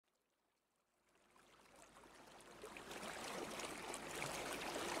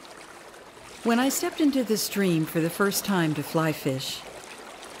When I stepped into the stream for the first time to fly fish,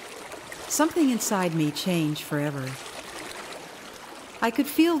 something inside me changed forever. I could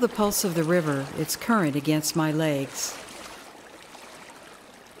feel the pulse of the river, its current against my legs.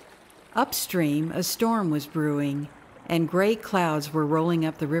 Upstream, a storm was brewing, and gray clouds were rolling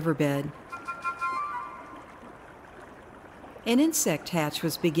up the riverbed. An insect hatch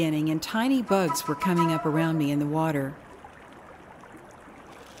was beginning, and tiny bugs were coming up around me in the water.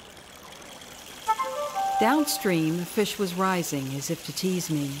 Downstream, a fish was rising as if to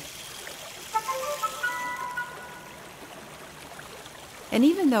tease me. And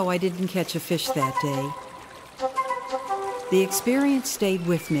even though I didn't catch a fish that day, the experience stayed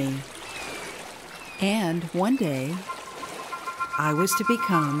with me. And one day, I was to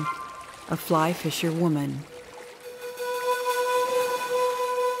become a fly fisher woman.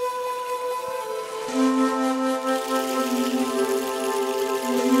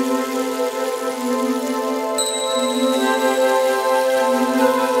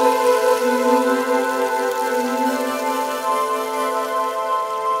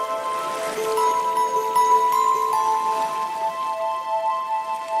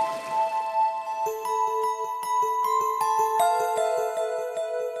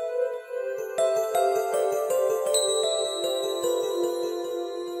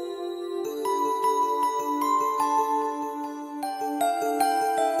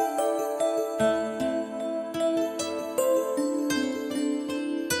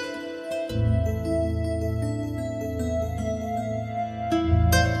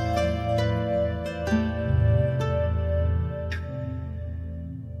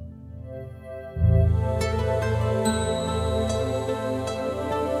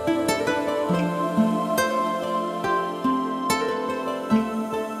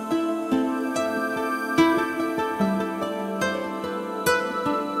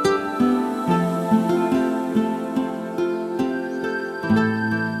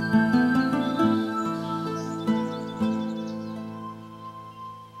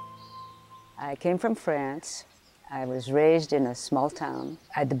 I came from France. I was raised in a small town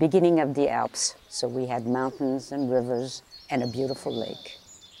at the beginning of the Alps, so we had mountains and rivers and a beautiful lake.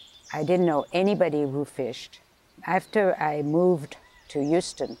 I didn't know anybody who fished. After I moved to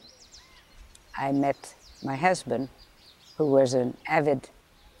Houston, I met my husband, who was an avid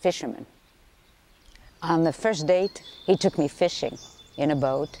fisherman. On the first date, he took me fishing in a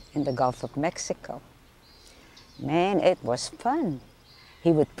boat in the Gulf of Mexico. Man, it was fun.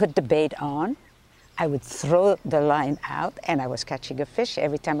 He would put the bait on, I would throw the line out, and I was catching a fish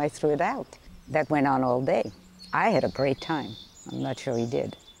every time I threw it out. That went on all day. I had a great time. I'm not sure he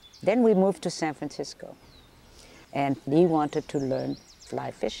did. Then we moved to San Francisco, and he wanted to learn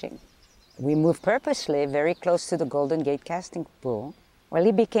fly fishing. We moved purposely very close to the Golden Gate casting pool. Well,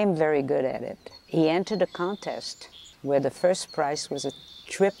 he became very good at it. He entered a contest where the first prize was a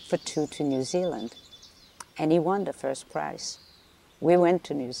trip for two to New Zealand, and he won the first prize. We went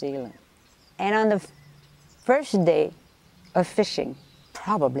to New Zealand. And on the first day of fishing,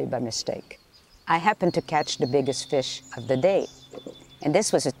 probably by mistake, I happened to catch the biggest fish of the day. And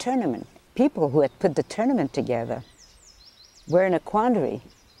this was a tournament. People who had put the tournament together were in a quandary.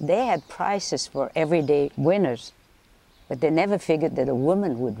 They had prizes for everyday winners, but they never figured that a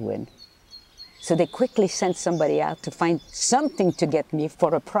woman would win. So they quickly sent somebody out to find something to get me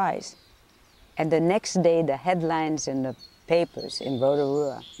for a prize. And the next day, the headlines in the papers in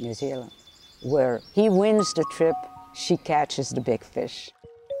Rotorua, New Zealand, were, he wins the trip, she catches the big fish.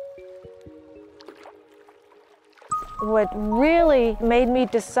 What really made me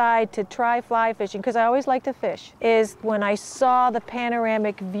decide to try fly fishing, because I always like to fish, is when I saw the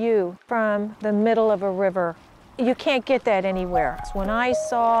panoramic view from the middle of a river. You can't get that anywhere. When I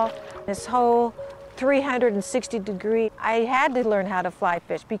saw this whole 360-degree, I had to learn how to fly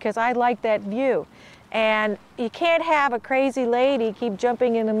fish because I like that view. And you can't have a crazy lady keep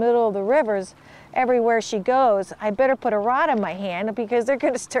jumping in the middle of the rivers everywhere she goes. I better put a rod in my hand because they're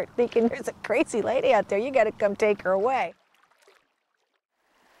going to start thinking there's a crazy lady out there. You got to come take her away.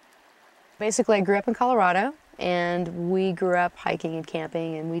 Basically, I grew up in Colorado, and we grew up hiking and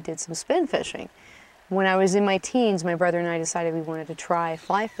camping, and we did some spin fishing. When I was in my teens, my brother and I decided we wanted to try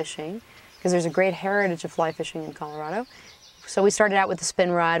fly fishing because there's a great heritage of fly fishing in Colorado. So we started out with the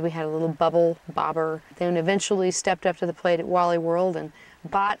spin rod. We had a little bubble bobber, then eventually stepped up to the plate at Wally World and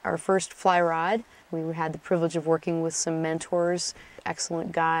bought our first fly rod. We had the privilege of working with some mentors,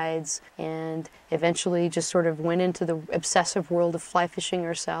 excellent guides, and eventually just sort of went into the obsessive world of fly fishing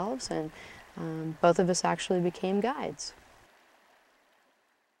ourselves, and both of us actually became guides.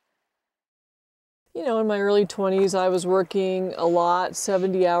 You know, in my early 20s, I was working a lot,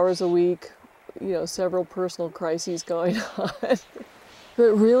 70 hours a week, several personal crises going on.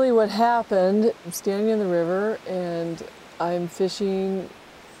 But really what happened, I'm standing in the river and I'm fishing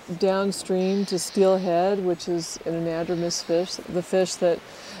downstream to steelhead, which is an anadromous fish, the fish that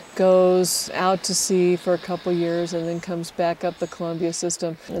goes out to sea for a couple years and then comes back up the Columbia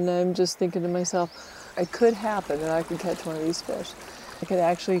system. And I'm just thinking to myself, it could happen that I could catch one of these fish. I could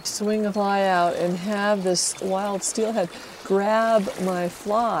actually swing a fly out and have this wild steelhead grab my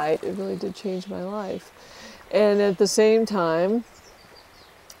fly. It really did change my life. And at the same time,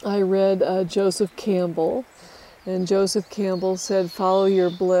 I read Joseph Campbell, and Joseph Campbell said, follow your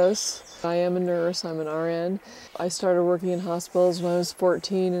bliss. I am a nurse, I'm an RN. I started working in hospitals when I was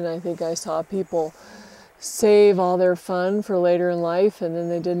 14, and I think I saw people save all their fun for later in life, and then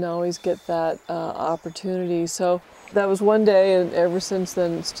they didn't always get that opportunity. So that was one day, and ever since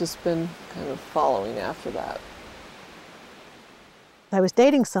then it's just been kind of following after that. I was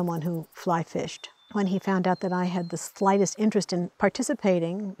dating someone who fly fished. When he found out that I had the slightest interest in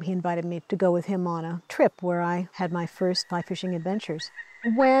participating, he invited me to go with him on a trip where I had my first fly fishing adventures.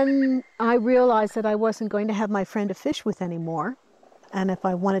 When I realized that I wasn't going to have my friend to fish with anymore, and if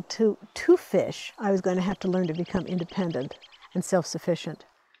I wanted to fish, I was going to have to learn to become independent and self-sufficient.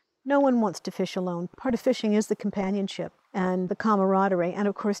 No one wants to fish alone. Part of fishing is the companionship and the camaraderie, and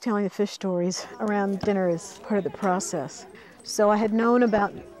of course telling the fish stories around dinner is part of the process. So I had known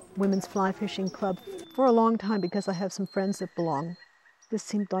about Women's Fly Fishing Club for a long time because I have some friends that belong. This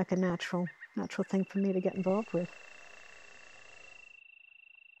seemed like a natural thing for me to get involved with.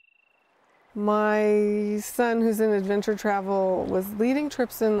 My son, who's in adventure travel, was leading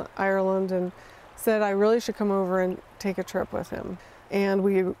trips in Ireland and said I really should come over and take a trip with him. And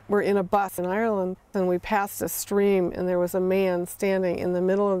we were in a bus in Ireland, and we passed a stream, and there was a man standing in the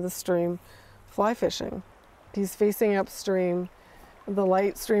middle of the stream fly fishing. He's facing upstream, the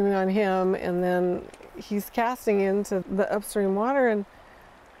light streaming on him, and then he's casting into the upstream water, and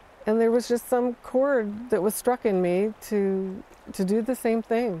there was just some chord that was struck in me to do the same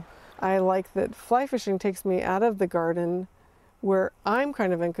thing. I like that fly fishing takes me out of the garden where I'm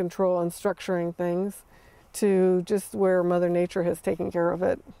kind of in control and structuring things to just where Mother Nature has taken care of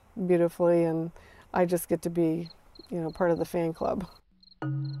it beautifully, and I just get to be, part of the fan club.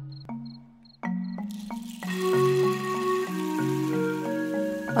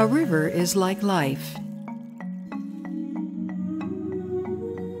 A river is like life.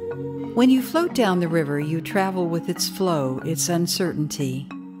 When you float down the river, you travel with its flow, its uncertainty.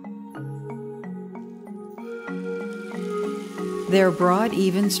 There are broad,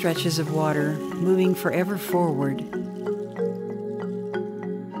 even stretches of water, moving forever forward.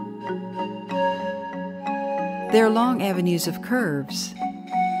 There are long avenues of curves,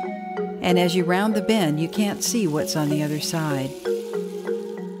 and as you round the bend, you can't see what's on the other side.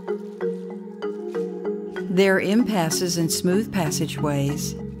 There are impasses and smooth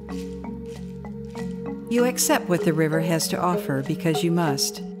passageways. You accept what the river has to offer because you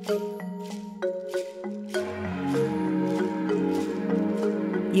must.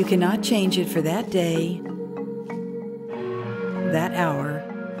 You cannot change it for that day, that hour,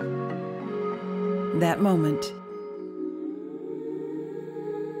 that moment.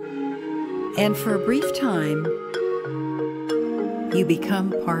 And for a brief time, you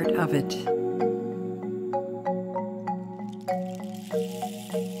become part of it.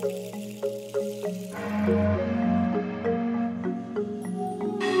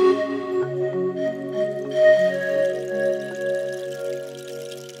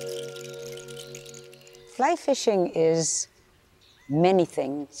 Fly fishing is many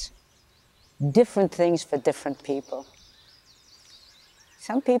things, different things for different people.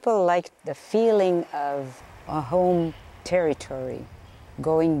 Some people like the feeling of a home territory,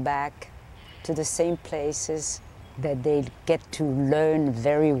 going back to the same places that they get to learn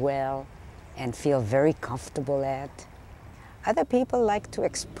very well and feel very comfortable at. Other people like to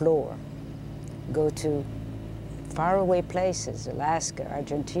explore, go to faraway places, Alaska,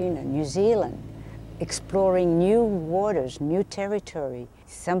 Argentina, New Zealand, exploring new waters, new territory.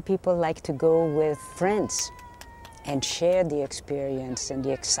 Some people like to go with friends and share the experience and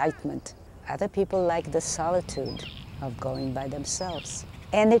the excitement. Other people like the solitude of going by themselves.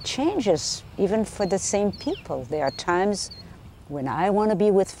 And it changes even for the same people. There are times when I want to be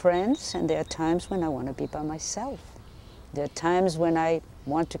with friends, and there are times when I want to be by myself. There are times when I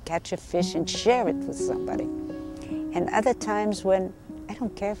want to catch a fish and share it with somebody. And other times when I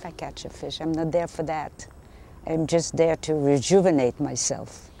don't care if I catch a fish, I'm not there for that. I'm just there to rejuvenate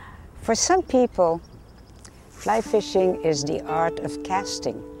myself. For some people, fly fishing is the art of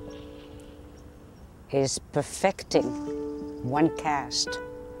casting, is perfecting one cast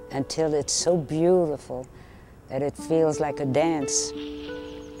until it's so beautiful that it feels like a dance.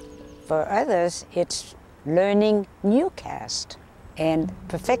 For others, it's learning new casts and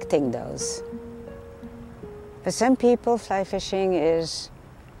perfecting those. For some people, fly fishing is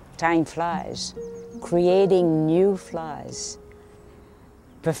tying flies, creating new flies,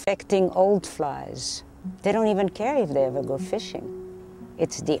 perfecting old flies. They don't even care if they ever go fishing.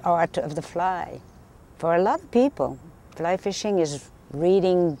 It's the art of the fly. For a lot of people, fly fishing is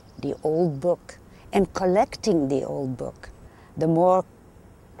reading the old book and collecting the old book. The more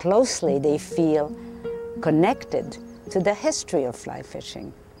closely they feel connected to the history of fly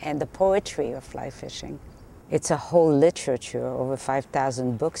fishing and the poetry of fly fishing. It's a whole literature. Over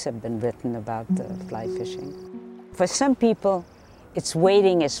 5,000 books have been written about fly fishing. For some people, it's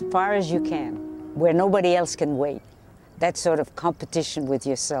wading as far as you can, where nobody else can wade. That sort of competition with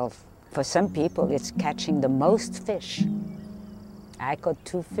yourself. For some people, it's catching the most fish. I caught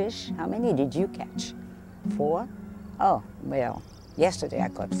 2 fish. How many did you catch? 4? Oh, well, yesterday I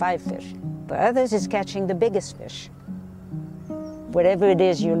caught 5 fish. For others, it's catching the biggest fish. Whatever it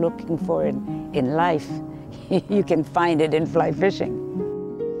is you're looking for in life, you can find it in fly fishing.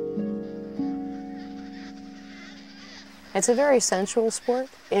 It's a very sensual sport.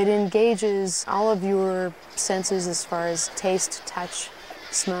 It engages all of your senses as far as taste, touch,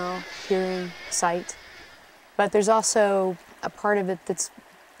 smell, hearing, sight. But there's also a part of it that's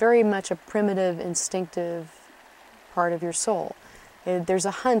very much a primitive, instinctive part of your soul. There's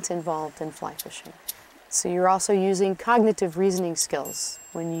a hunt involved in fly fishing. So you're also using cognitive reasoning skills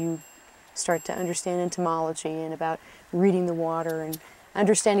when you start to understand entomology and about reading the water and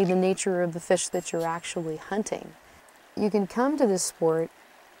understanding the nature of the fish that you're actually hunting. You can come to this sport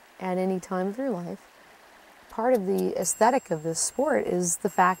at any time of your life. Part of the aesthetic of this sport is the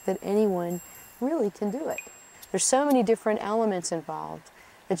fact that anyone really can do it. There's so many different elements involved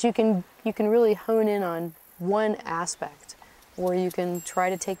that you can really hone in on one aspect, or you can try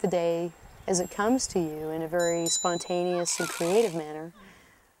to take the day as it comes to you in a very spontaneous and creative manner,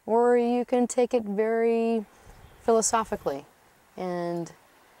 or you can take it very philosophically and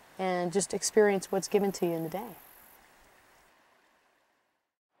just experience what's given to you in the day.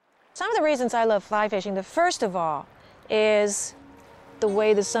 Some of the reasons I love fly fishing, the first of all, is the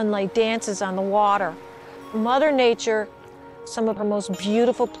way the sunlight dances on the water. Mother Nature, some of her most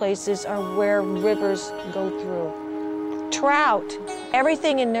beautiful places are where rivers go through. Trout,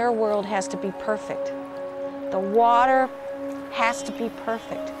 everything in their world has to be perfect. The water has to be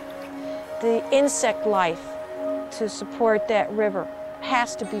perfect. The insect life to support that river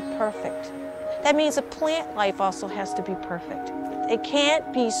has to be perfect. That means the plant life also has to be perfect. It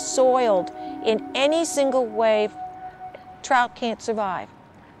can't be soiled in any single way. Trout can't survive.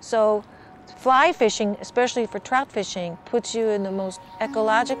 So fly fishing, especially for trout fishing, puts you in the most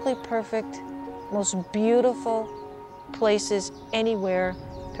ecologically perfect, most beautiful places anywhere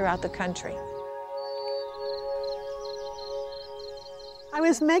throughout the country. I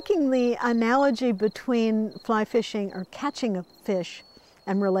was making the analogy between fly fishing or catching a fish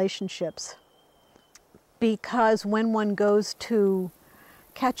and relationships. Because when one goes to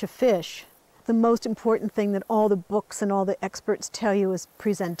catch a fish, the most important thing that all the books and all the experts tell you is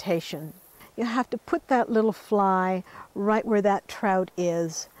presentation. You have to put that little fly right where that trout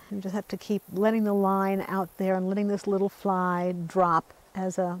is. You just have to keep letting the line out there and letting this little fly drop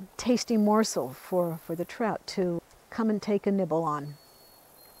as a tasty morsel for the trout to come and take a nibble on.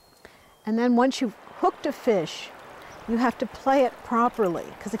 And then once you've hooked a fish, you have to play it properly,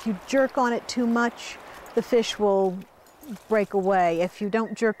 because if you jerk on it too much, the fish will break away. If you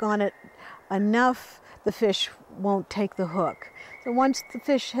don't jerk on it enough, the fish won't take the hook. So once the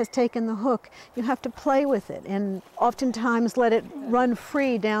fish has taken the hook, you have to play with it and oftentimes let it run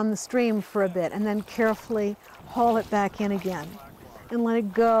free down the stream for a bit and then carefully haul it back in again and let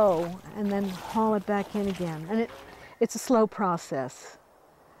it go and then haul it back in again. And it's a slow process.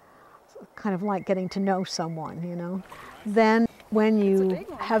 It's kind of like getting to know someone, you know. Then when you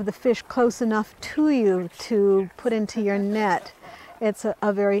have the fish close enough to you to put into your net, it's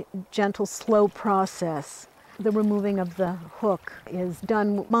a very gentle, slow process. The removing of the hook is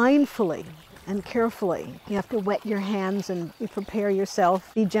done mindfully and carefully. You have to wet your hands and you prepare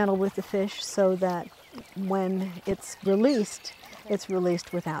yourself. Be gentle with the fish so that when it's released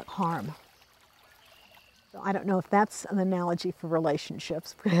without harm. I don't know if that's an analogy for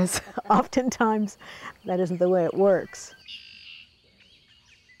relationships, because oftentimes that isn't the way it works.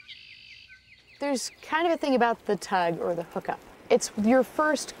 There's kind of a thing about the tug or the hookup. It's your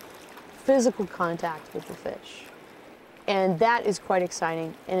first physical contact with the fish. And that is quite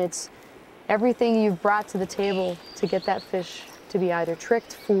exciting. And it's everything you've brought to the table to get that fish to be either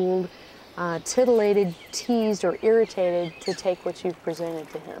tricked, fooled, titillated, teased, or irritated to take what you've presented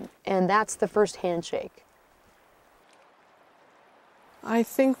to him. And that's the first handshake. I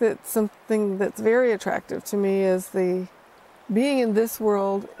think that something that's very attractive to me is the being in this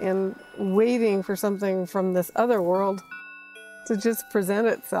world and waiting for something from this other world to just present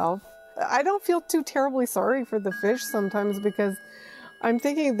itself. I don't feel too terribly sorry for the fish sometimes, because I'm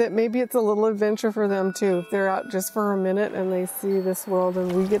thinking that maybe it's a little adventure for them too. If they're out just for a minute and they see this world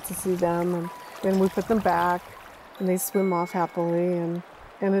and we get to see them, and then we put them back and they swim off happily, and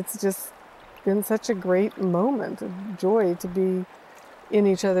it's just been such a great moment of joy to be in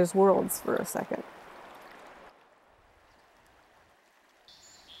each other's worlds for a second.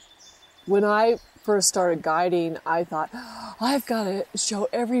 When I first started guiding, I thought, I've got to show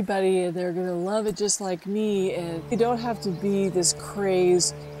everybody and they're going to love it just like me. And you don't have to be this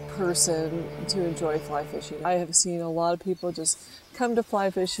crazed person to enjoy fly fishing. I have seen a lot of people just come to fly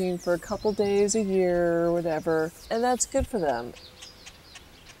fishing for a couple days a year or whatever, and that's good for them.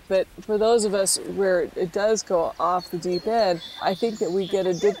 But for those of us where it does go off the deep end, I think that we get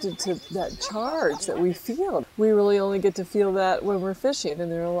addicted to that charge that we feel. We really only get to feel that when we're fishing,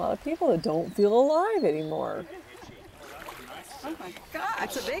 and there are a lot of people that don't feel alive anymore. Oh my God,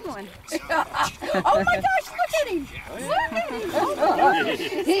 that's a big one. Oh my gosh, look at him. Look at him. Oh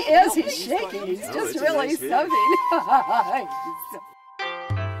he is, he's shaking. He's just really something.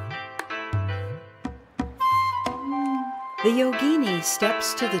 The yogini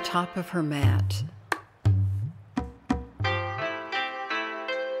steps to the top of her mat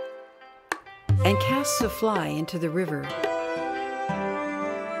and casts a fly into the river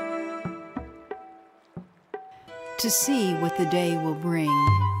to see what the day will bring.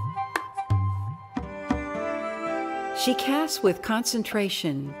 She casts with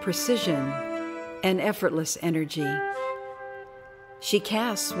concentration, precision, and effortless energy. She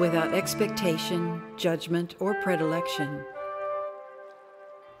casts without expectation, judgment, or predilection.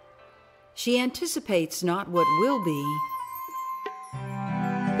 She anticipates not what will be,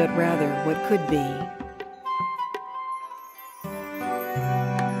 but rather what could be.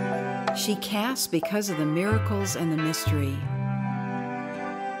 She casts because of the miracles and the mystery.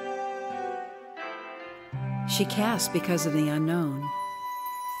 She casts because of the unknown.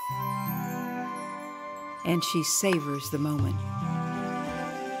 And she savors the moment.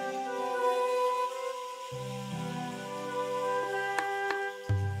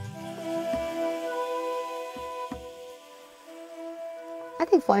 I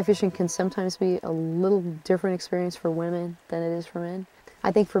think fly fishing can sometimes be a little different experience for women than it is for men.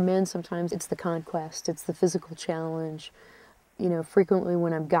 I think for men sometimes it's the conquest, it's the physical challenge. You know, frequently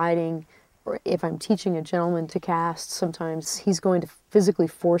when I'm guiding, or if I'm teaching a gentleman to cast, sometimes he's going to physically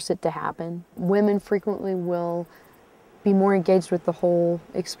force it to happen. Women frequently will be more engaged with the whole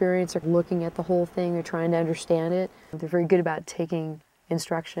experience, or looking at the whole thing, or trying to understand it. They're very good about taking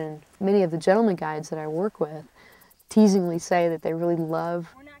instruction. Many of the gentleman guides that I work with teasingly say that they really love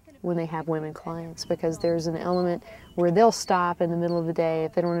when they have women clients, because there's an element where they'll stop in the middle of the day.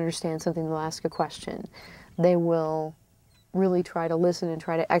 If they don't understand something, they'll ask a question. They will really try to listen and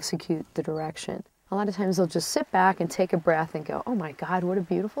try to execute the direction. A lot of times they'll just sit back and take a breath and go, oh my God, what a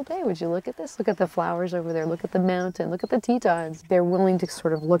beautiful day. Would you look at this? Look at the flowers over there. Look at the mountain. Look at the Tetons. They're willing to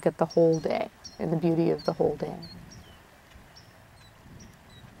sort of look at the whole day and the beauty of the whole day.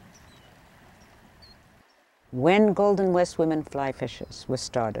 When Golden West Women Fly Fishers was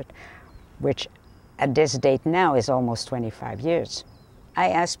started, which at this date now is almost 25 years, I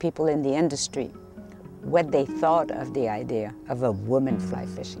asked people in the industry what they thought of the idea of a women fly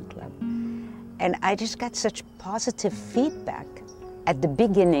fishing club. And I just got such positive feedback. At the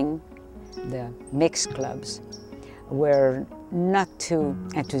beginning, the mixed clubs were not too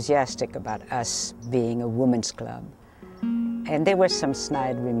enthusiastic about us being a women's club. And there were some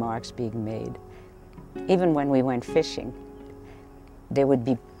snide remarks being made. Even when we went fishing, there would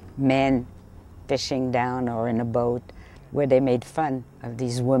be men fishing down or in a boat where they made fun of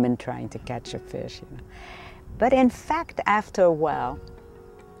these women trying to catch a fish. You know. But in fact, after a while,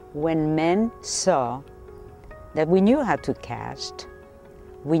 when men saw that we knew how to cast,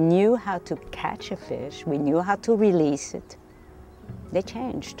 we knew how to catch a fish, we knew how to release it, they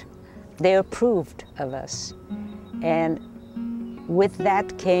changed. They approved of us. And with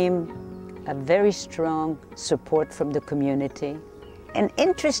that came a very strong support from the community. And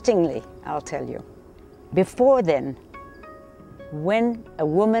interestingly, I'll tell you, before then, when a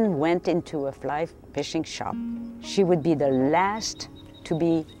woman went into a fly fishing shop, she would be the last to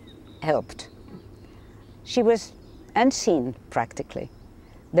be helped. She was unseen, practically.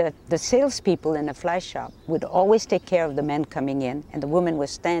 The salespeople in the fly shop would always take care of the men coming in, and the woman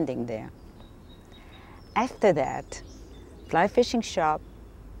was standing there. After that, fly fishing shop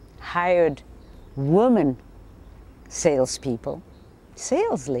hired women salespeople,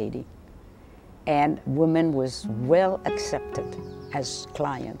 sales lady, and women was well accepted as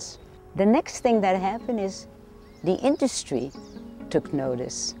clients. The next thing that happened is the industry took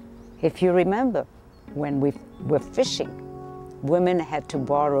notice. If you remember, when we were fishing, women had to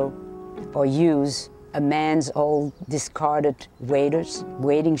borrow or use a man's old discarded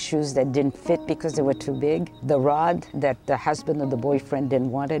wading shoes that didn't fit because they were too big, the rod that the husband or the boyfriend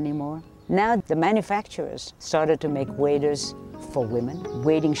didn't want anymore. Now the manufacturers started to make waders for women,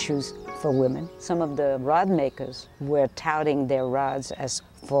 wading shoes for women. Some of the rod makers were touting their rods as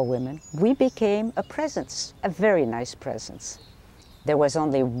for women. We became a presence, a very nice presence. There was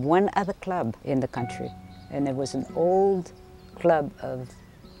only one other club in the country, and it was an old club of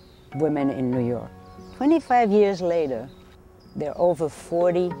women in New York. 25 years later, there are over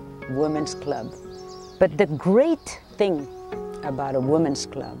 40 women's clubs. But the great thing about a women's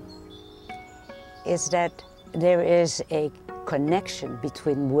club is that there is a connection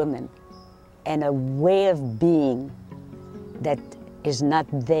between women and a way of being that is not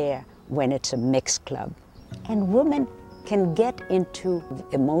there when it's a mixed club. And women can get into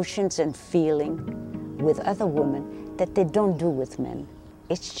emotions and feeling with other women that they don't do with men.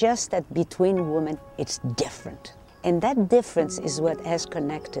 It's just that between women, it's different. And that difference is what has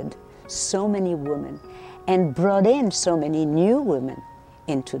connected so many women and brought in so many new women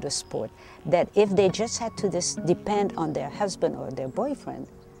into the sport, that if they just had to depend on their husband or their boyfriend,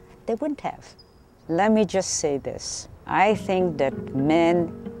 they wouldn't have. Let me just say this. I think that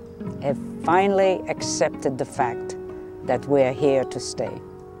men have finally accepted the fact that we're here to stay.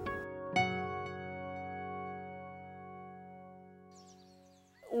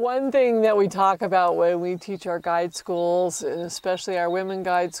 One thing that we talk about when we teach our guide schools, and especially our women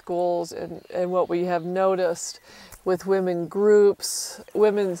guide schools, and what we have noticed with women groups,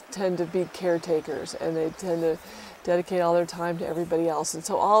 women tend to be caretakers, and they tend to dedicate all their time to everybody else. And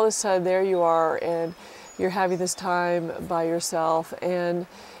so all of a sudden there you are, and you're having this time by yourself, and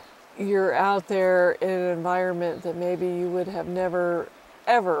you're out there in an environment that maybe you would have never,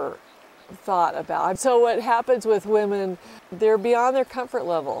 ever thought about. So what happens with women, they're beyond their comfort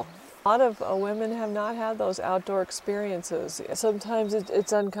level. A lot of women have not had those outdoor experiences. Sometimes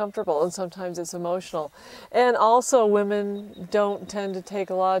it's uncomfortable, and sometimes it's emotional. And also women don't tend to take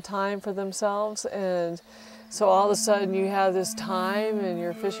a lot of time for themselves, and so all of a sudden you have this time and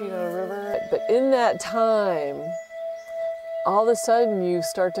you're fishing on a river. But in that time, all of a sudden you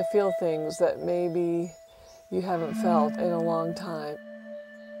start to feel things that maybe you haven't felt in a long time.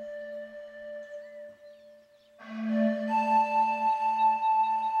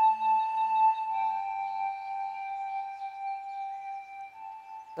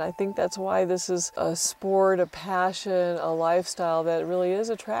 I think that's why this is a sport, a passion, a lifestyle that really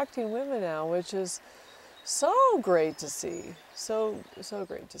is attracting women now, which is so great to see. So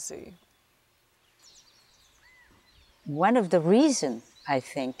great to see. One of the reasons, I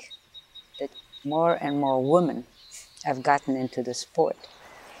think, that more and more women have gotten into the sport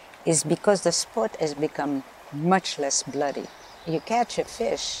is because the sport has become much less bloody. You catch a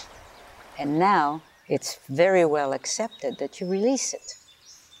fish, and now it's very well accepted that you release it.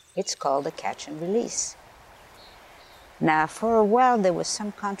 It's called a catch and release. Now, for a while, there was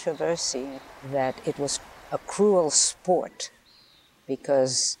some controversy that it was a cruel sport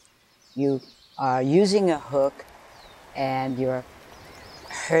because you are using a hook and you're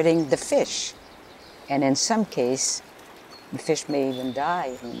hurting the fish. And in some case, the fish may even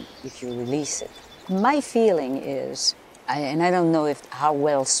die if you release it. My feeling is, and I don't know how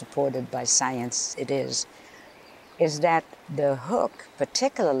well supported by science it is that the hook,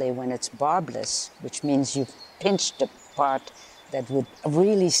 particularly when it's barbless, which means you've pinched the part that would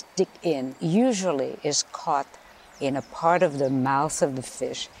really stick in, usually is caught in a part of the mouth of the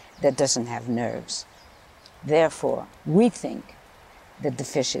fish that doesn't have nerves. Therefore, we think that the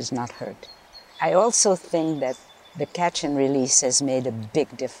fish is not hurt. I also think that the catch and release has made a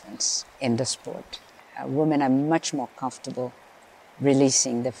big difference in the sport. Women are much more comfortable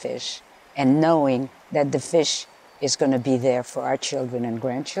releasing the fish and knowing that the fish is going to be there for our children and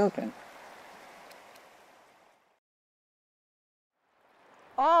grandchildren.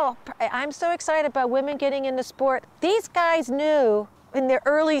 Oh, I'm so excited about women getting into sport. These guys knew in the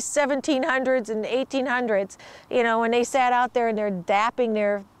early 1700s and 1800s, you know, when they sat out there and they're dapping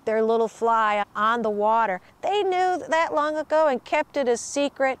their little fly on the water. They knew that long ago and kept it a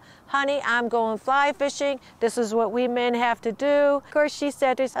secret. Honey, I'm going fly fishing. This is what we men have to do. Of course, she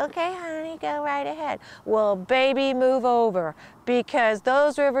said to us, okay, honey, go right ahead. Well, baby, move over, because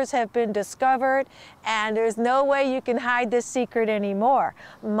those rivers have been discovered and there's no way you can hide this secret anymore.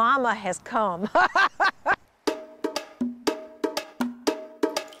 Mama has come.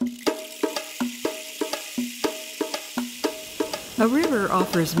 A river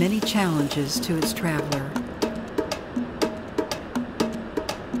offers many challenges to its traveler.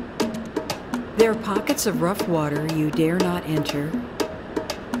 There are pockets of rough water you dare not enter.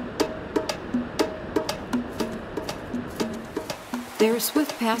 There are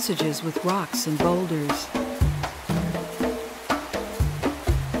swift passages with rocks and boulders.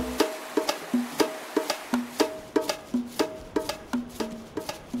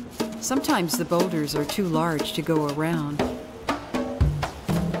 Sometimes the boulders are too large to go around.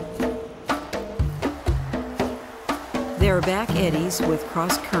 There are back eddies with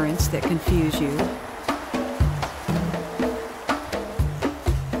cross currents that confuse you.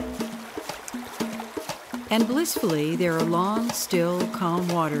 And blissfully, there are long, still, calm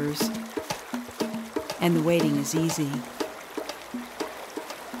waters, and the wading is easy.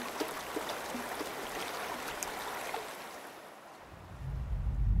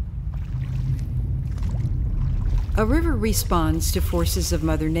 A river responds to forces of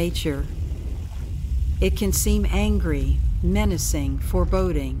Mother Nature. It can seem angry, menacing,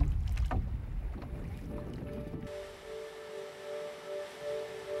 foreboding.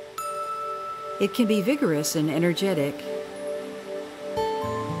 It can be vigorous and energetic.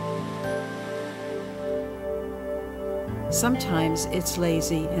 Sometimes it's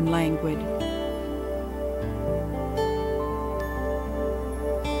lazy and languid.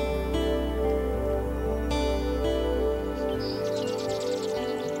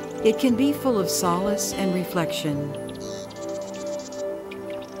 It can be full of solace and reflection.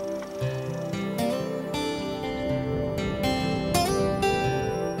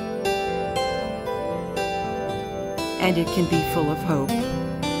 And it can be full of hope.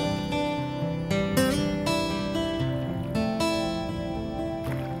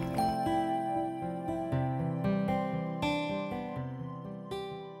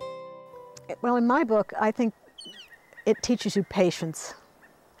 Well, in my book, I think it teaches you patience.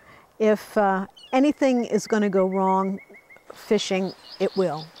 If anything is going to go wrong fishing, it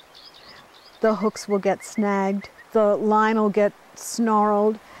will. The hooks will get snagged, the line will get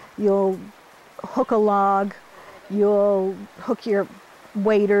snarled, you'll hook a log, you'll hook your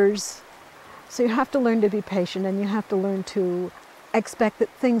waders. So you have to learn to be patient, and you have to learn to expect that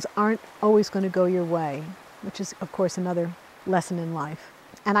things aren't always going to go your way, which is, of course, another lesson in life.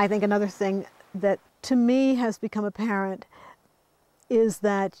 And I think another thing that to me has become apparent is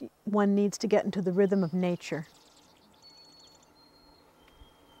that one needs to get into the rhythm of nature.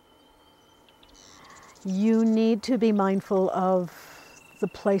 You need to be mindful of the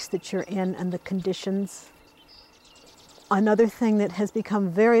place that you're in and the conditions. Another thing that has become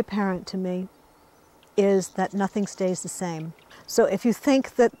very apparent to me is that nothing stays the same. So if you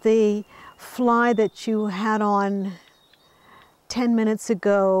think that the fly that you had on 10 minutes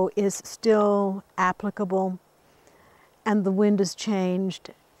ago is still applicable, and the wind has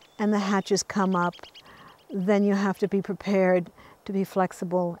changed, and the hatches come up, then you have to be prepared to be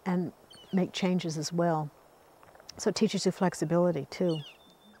flexible and make changes as well. So it teaches you flexibility too.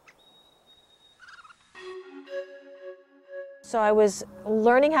 So I was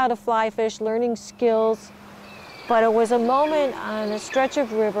learning how to fly fish, learning skills, but it was a moment on a stretch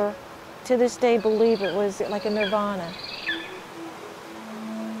of river, to this day believe it was like a nirvana.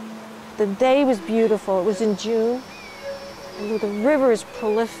 The day was beautiful. It was in June. The river is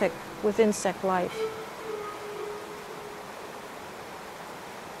prolific with insect life.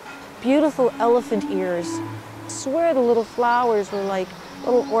 Beautiful elephant ears. I swear the little flowers were like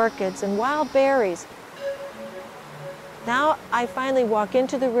little orchids and wild berries. Now I finally walk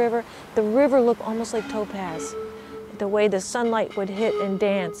into the river. The river looked almost like topaz, the way the sunlight would hit and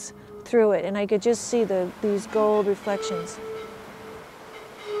dance through it, and I could just see these gold reflections.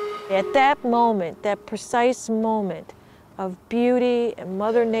 At that moment, that precise moment of beauty and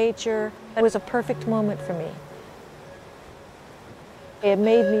Mother Nature, it was a perfect moment for me. It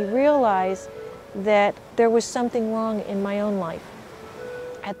made me realize that there was something wrong in my own life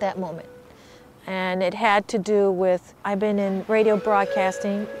at that moment. And it had to do with, I've been in radio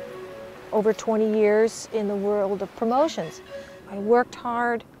broadcasting over 20 years in the world of promotions. I worked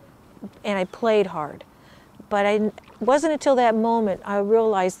hard and I played hard. But it wasn't until that moment I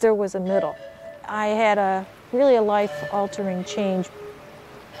realized there was a middle. I had really a life-altering change.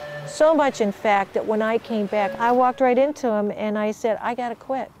 So much, in fact, that when I came back, I walked right into him and I said, I gotta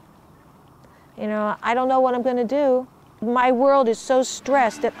quit. You know, I don't know what I'm gonna do. My world is so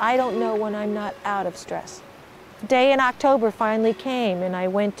stressed that I don't know when I'm not out of stress. Day in October finally came and I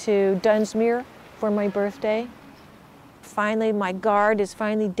went to Dunsmuir for my birthday. Finally, my guard is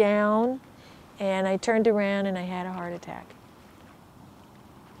finally down and I turned around and I had a heart attack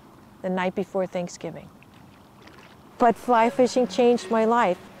the night before Thanksgiving. But fly fishing changed my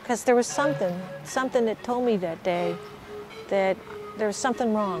life because there was something that told me that day that there was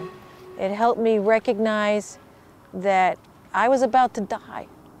something wrong. It helped me recognize that I was about to die,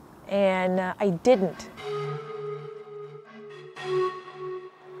 and I didn't.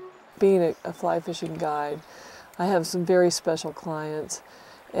 Being a fly fishing guide, I have some very special clients,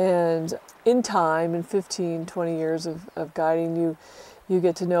 and in time, in 15, 20 years of guiding, you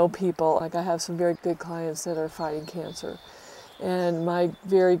get to know people. Like I have some very good clients that are fighting cancer. And my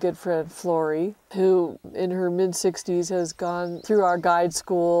very good friend Flory, who in her mid-60s has gone through our guide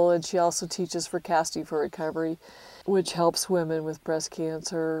school, and she also teaches for Casting for Recovery, which helps women with breast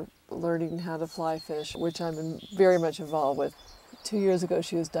cancer learning how to fly fish, which I'm very much involved with. 2 years ago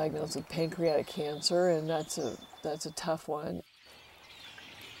she was diagnosed with pancreatic cancer, and that's a tough one.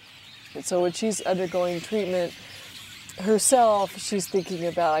 And so when she's undergoing treatment herself, she's thinking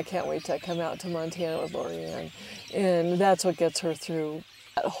about, I can't wait to come out to Montana with Lorianne. And that's what gets her through.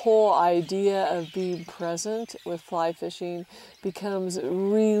 That whole idea of being present with fly fishing becomes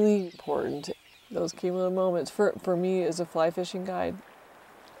really important. Those cumulative moments, for me as a fly fishing guide,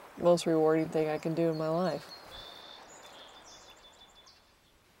 most rewarding thing I can do in my life.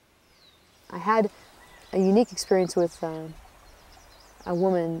 I had a unique experience with a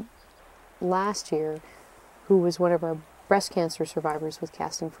woman last year who was one of our breast cancer survivors with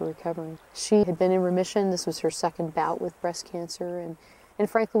Casting for Recovery. She had been in remission. This was her second bout with breast cancer, and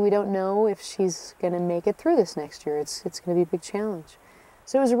frankly, we don't know if she's going to make it through this next year. It's going to be a big challenge.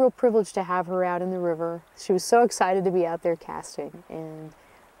 So it was a real privilege to have her out in the river. She was so excited to be out there casting, and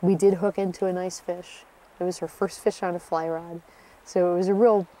we did hook into a nice fish. It was her first fish on a fly rod. So it was a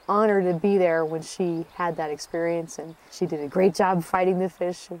real honor to be there when she had that experience, and she did a great job fighting the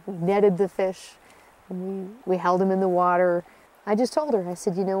fish. We netted the fish, and we held him in the water. I just told her, I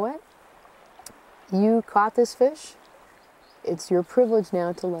said, you know what? You caught this fish. It's your privilege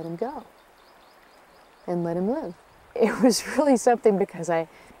now to let him go and let him live. It was really something because I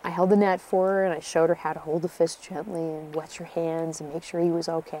held the net for her and I showed her how to hold the fish gently and wet your hands and make sure he was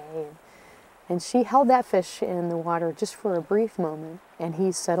okay. And she held that fish in the water just for a brief moment, and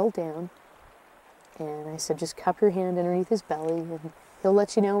he settled down. And I said, just cup your hand underneath his belly and he'll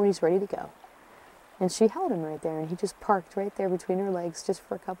let you know when he's ready to go. And she held him right there, and he just parked right there between her legs just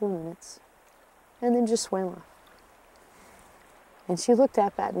for a couple of minutes and then just swam off. And she looked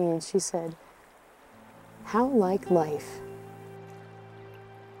up at me and she said, how like life.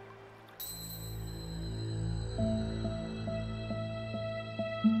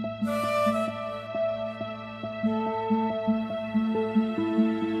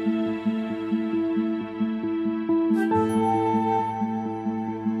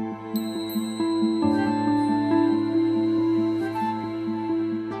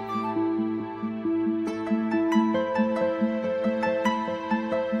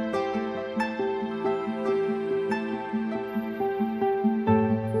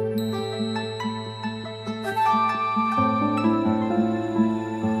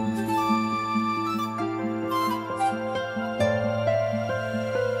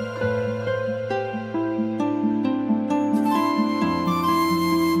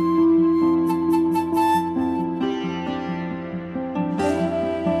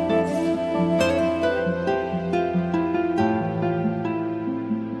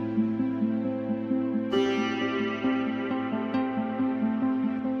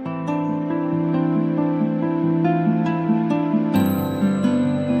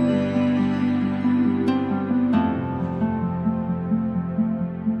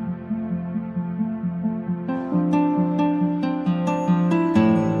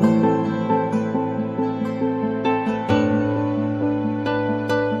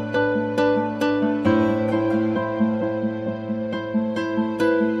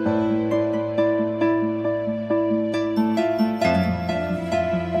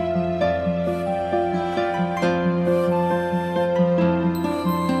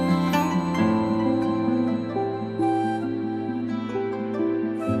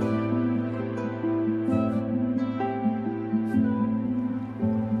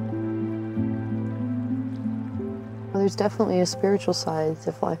 There's definitely a spiritual side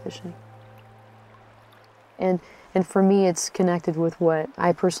to fly fishing. And for me, it's connected with what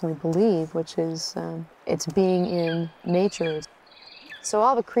I personally believe, which is it's being in nature. So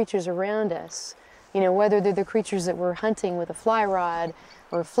all the creatures around us, you know, whether they're the creatures that we're hunting with a fly rod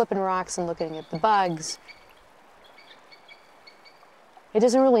or flipping rocks and looking at the bugs, it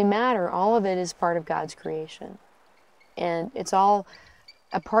doesn't really matter. All of it is part of God's creation. And it's all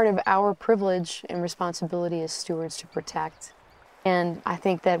a part of our privilege and responsibility as stewards to protect. And I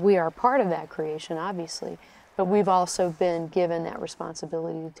think that we are part of that creation, obviously, but we've also been given that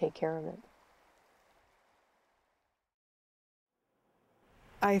responsibility to take care of it.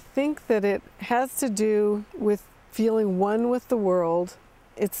 I think that it has to do with feeling one with the world.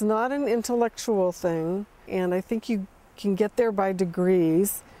 It's not an intellectual thing, and I think you can get there by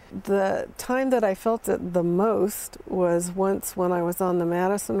degrees. The time that I felt it the most was once when I was on the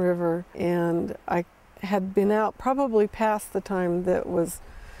Madison River, and I had been out probably past the time that was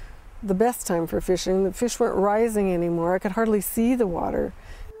the best time for fishing. The fish weren't rising anymore. I could hardly see the water.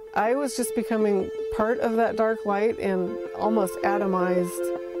 I was just becoming part of that dark light and almost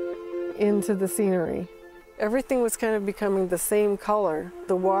atomized into the scenery. Everything was kind of becoming the same color.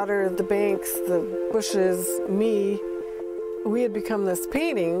 The water, the banks, the bushes, me. We had become this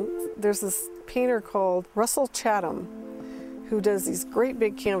painting. There's this painter called Russell Chatham who does these great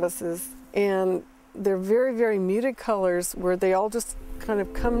big canvases, and they're very, very muted colors where they all just kind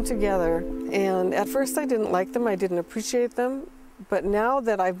of come together. And at first I didn't like them, I didn't appreciate them, but now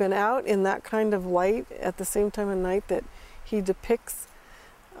that I've been out in that kind of light at the same time of night that he depicts,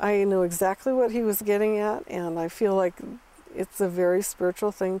 I know exactly what he was getting at, and I feel like it's a very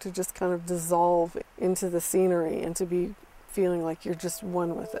spiritual thing to just kind of dissolve into the scenery and to be feeling like you're just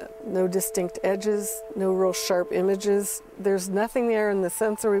one with it. No distinct edges, no real sharp images. There's nothing there in the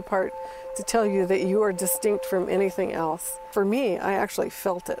sensory part to tell you that you are distinct from anything else. For me, I actually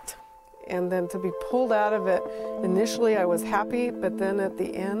felt it. And then to be pulled out of it, initially I was happy, but then at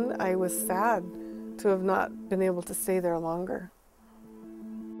the end I was sad to have not been able to stay there longer.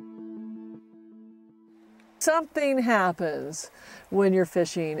 Something happens when you're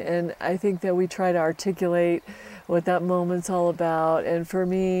fishing, and I think that we try to articulate what that moment's all about. And for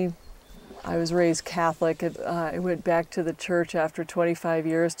me, I was raised Catholic, and I went back to the church after 25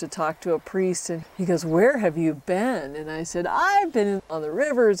 years to talk to a priest, and he goes, "Where have you been?" And I said, "I've been on the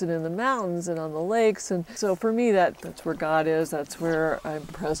rivers and in the mountains and on the lakes." And so for me, that's where God is, that's where I'm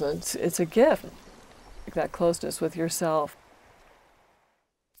present. It's a gift, that closeness with yourself.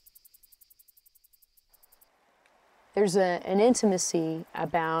 There's an intimacy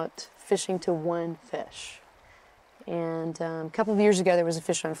about fishing to one fish. And a couple of years ago, there was a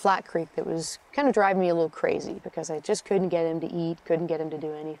fish on Flat Creek that was kind of driving me a little crazy because I just couldn't get him to eat, couldn't get him to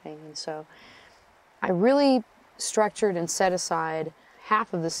do anything. And so I really structured and set aside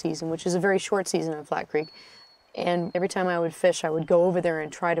half of the season, which is a very short season on Flat Creek. And every time I would fish, I would go over there and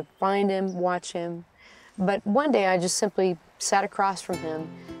try to find him, watch him. But one day I just simply sat across from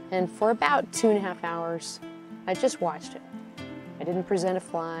him, and for about 2.5 hours, I just watched him. I didn't present a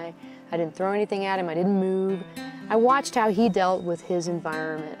fly, I didn't throw anything at him, I didn't move. I watched how he dealt with his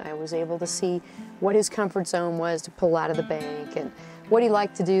environment. I was able to see what his comfort zone was to pull out of the bank, and what he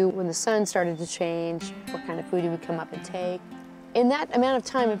liked to do when the sun started to change, what kind of food he would come up and take. In that amount of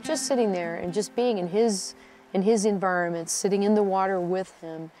time of just sitting there and just being in his environment, sitting in the water with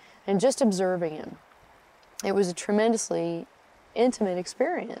him, and just observing him, it was a tremendously intimate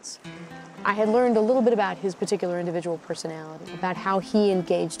experience. I had learned a little bit about his particular individual personality, about how he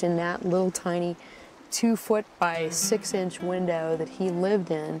engaged in that little tiny 2-foot by 6-inch window that he lived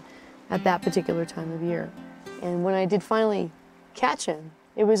in at that particular time of year. And when I did finally catch him,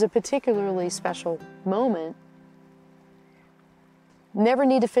 it was a particularly special moment. Never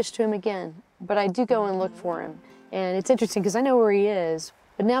need to fish to him again, but I do go and look for him. And it's interesting because I know where he is,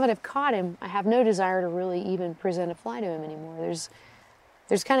 but now that I've caught him, I have no desire to really even present a fly to him anymore.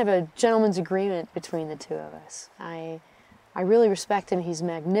 There's kind of a gentleman's agreement between the two of us. I really respect him. He's a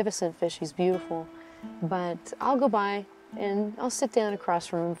magnificent fish. He's beautiful. But I'll go by and I'll sit down across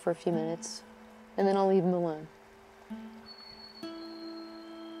from him for a few minutes, and then I'll leave him alone.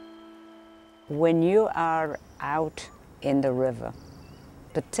 When you are out in the river,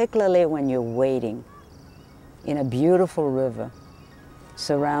 particularly when you're wading in a beautiful river,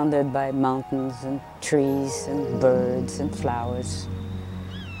 surrounded by mountains and trees and birds and flowers,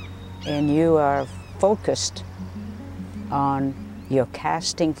 and you are focused on your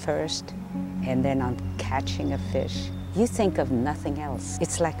casting first and then on catching a fish, you think of nothing else.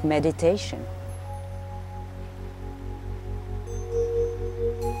 It's like meditation.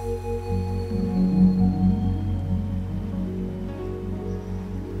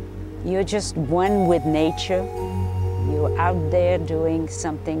 You're just one with nature. You're out there doing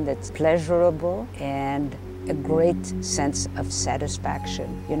something that's pleasurable and a great sense of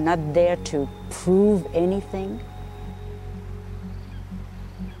satisfaction. You're not there to prove anything.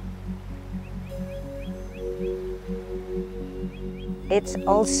 It's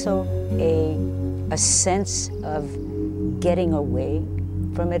also a sense of getting away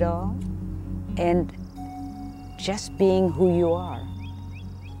from it all and just being who you are.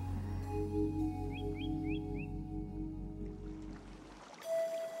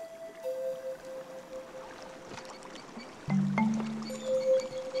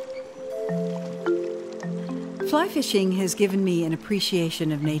 Fly fishing has given me an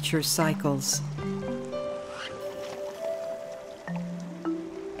appreciation of nature's cycles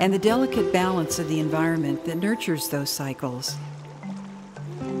and the delicate balance of the environment that nurtures those cycles.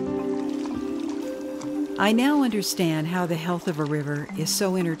 I now understand how the health of a river is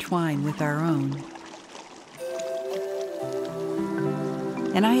so intertwined with our own.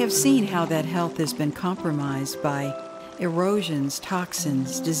 And I have seen how that health has been compromised by erosions,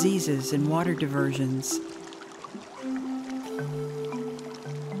 toxins, diseases, and water diversions.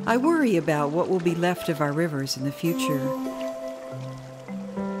 I worry about what will be left of our rivers in the future,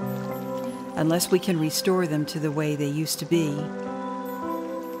 unless we can restore them to the way they used to be.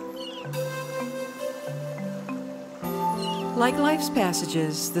 Like life's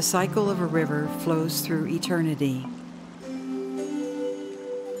passages, the cycle of a river flows through eternity.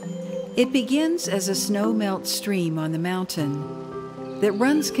 It begins as a snow-melt stream on the mountain that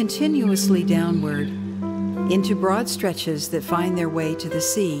runs continuously downward into broad stretches that find their way to the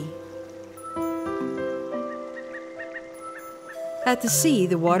sea. At the sea,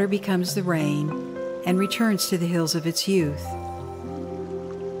 the water becomes the rain and returns to the hills of its youth,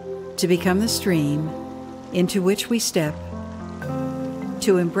 to become the stream into which we step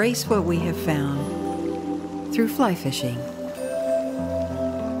to embrace what we have found through fly fishing.